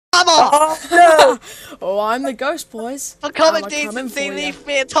Come on! Oh no! Oh, I'm the ghost, boys. For common I'm a-coming decency, for ya. leave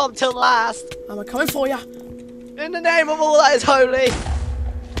me and Tom till last. I'm a-coming for ya. In the name of all that is holy.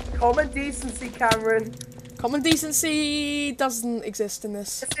 Common decency, Cameron. Common decency doesn't exist in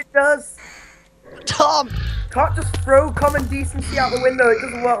this. Yes, it does. Tom! Can't just throw common decency out the window. It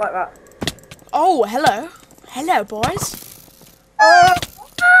doesn't work like that. Oh, hello. Hello, boys. Oh!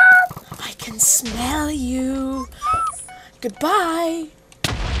 I can smell you. Goodbye.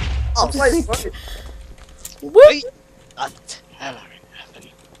 Oh, Wait, Whoop. wait. A teller in heaven.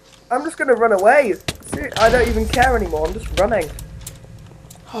 I'm just gonna run away. I don't even care anymore. I'm just running.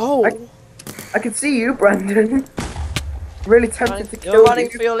 Oh. I can see you, Brandon. Really tempted to kill You're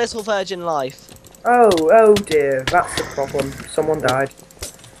running you. for your little virgin life. Oh dear. That's the problem. Someone died.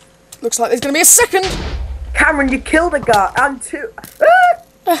 Looks like there's gonna be a second. Cameron, you killed a guy and two.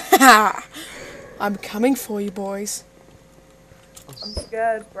 I'm coming for you, boys. I'm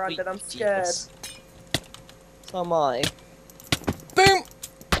scared, Brandon. I'm scared. Jesus. So am I. Boom.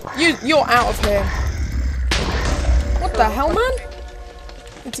 You're out of here. What the hell, man?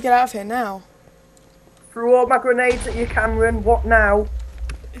 Need to get out of here now. Threw all my grenades at you, Cameron. What now?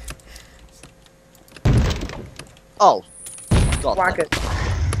 Oh. God. Wagon.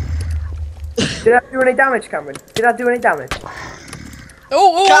 Did I do any damage, Cameron? Did I do any damage?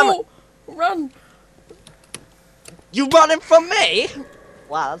 Oh, run. You running from me?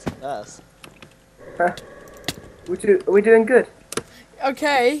 Wow, that's worse. Huh? Are we doing good?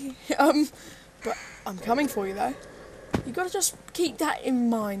 Okay, but I'm coming for you though. You gotta just keep that in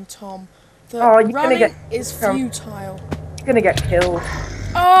mind, Tom. That Oh, you're gonna running get- is futile. You're gonna get killed.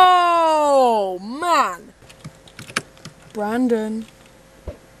 Oh man, Brandon,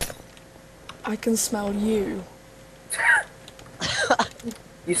 I can smell you.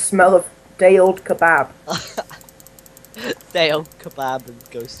 You smell of day-old kebab. Dale, kebab, and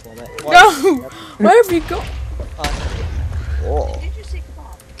ghost on it. No, where have you got? Oh. Did you say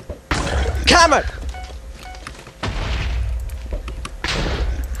kebab? Cameron!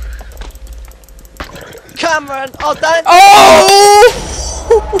 Cameron! Oh, damn it! Oh!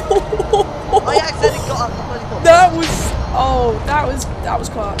 I accidentally got up the bloody ball. that was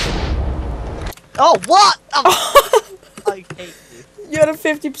class. Oh, what? Oh, I hate you. You had a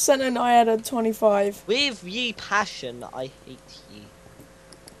 50% and I had a 25. With ye passion, I hate ye.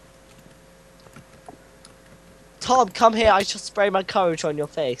 Tom, come here, I shall spray my courage on your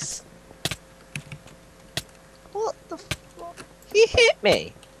face. What the fuck? He hit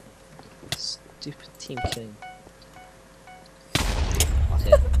me! Stupid team killing. Not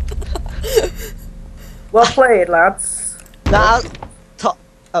here. Well played, lads. Now,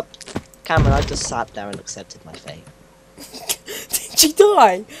 Cameron, I just sat there and accepted my fate. Did you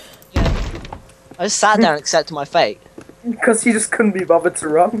die? Yeah. I just sat there and accepted my fate. Because you just couldn't be bothered to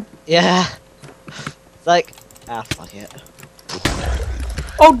run. Yeah. Like, fuck it.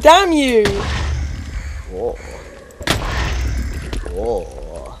 Oh, damn you! Whoa.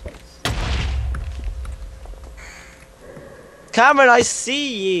 Whoa. Cameron, I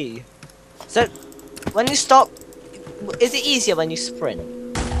see you. So, when you stop, is it easier when you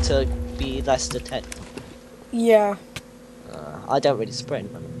sprint to be less detected? Yeah, I don't really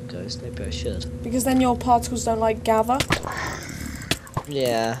sprint when I'm a ghost. Maybe I should. because then your particles don't, like, gather.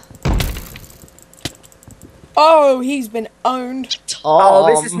 Yeah. Oh, he's been owned. Tom. Oh,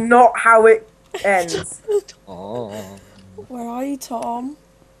 this is not how it ends. Tom. Where are you, Tom?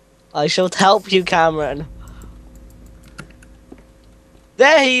 I shall help you, Cameron.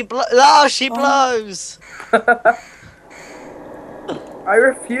 There he oh, she blows. I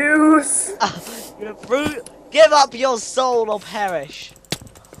refuse. You're brute. Give up your soul or perish.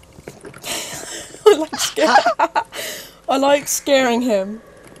 I like scaring him.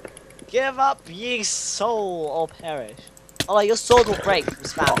 Give up ye soul or perish. Oh, like your sword will break from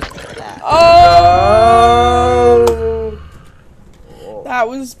spamming. Yeah. Oh! Oh. That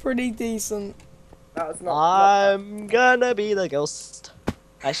was pretty decent. That was not. I'm gonna be the ghost.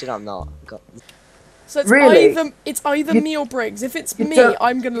 Actually, no, I'm not. So it's Really? either You- me or Briggs. If it's you me, don't-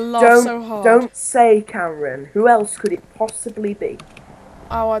 I'm gonna laugh so hard. Don't say Cameron. Who else could it possibly be?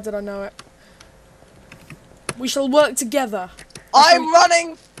 Oh, I didn't know it. We shall work together. I'm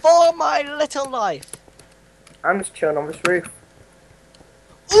running for my little life. I'm just chilling on this roof.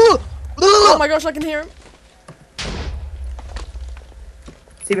 Ooh! Oh my gosh, I can hear him.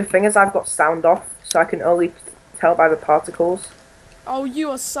 See, the thing is, I've got sound off, so I can only tell by the particles. Oh, you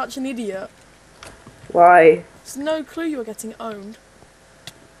are such an idiot. Why? There's no clue you're getting owned.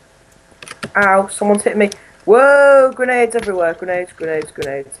 Ow, someone's hit me. Whoa, grenades everywhere. Grenades, grenades,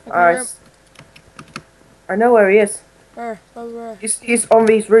 grenades. I can hear him. I know where he is. Where? He's on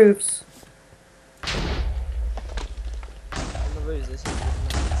these roofs. On the roses. Can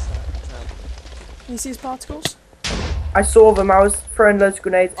you see his particles? I saw them. I was throwing loads of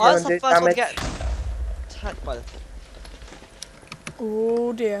grenades at I him was and the doing first one to damage. get attacked by the.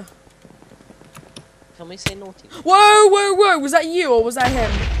 Oh dear. Can we say naughty? Whoa! Was that you or was that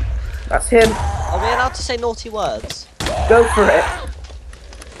him? That's him. Are we allowed to say naughty words? Go for it.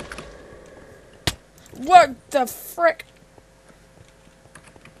 What the frick?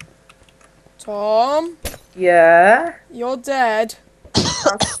 Tom, Yeah. you're dead.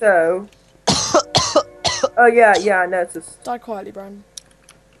 How so? Oh yeah, I noticed. Die quietly, Brandon.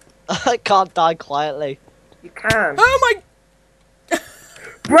 I can't die quietly. You can. Oh my!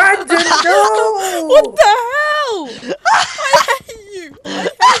 Brandon, no! What the hell? I hate you. I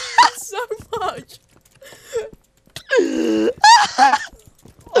hate you so much.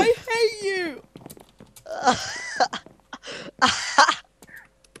 I hate you.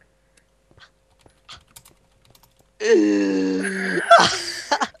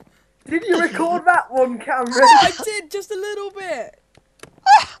 Did you record that one, Cameron? I did just a little bit.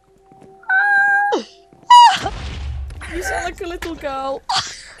 You sound like a little girl.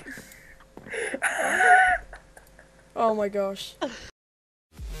 Oh my gosh.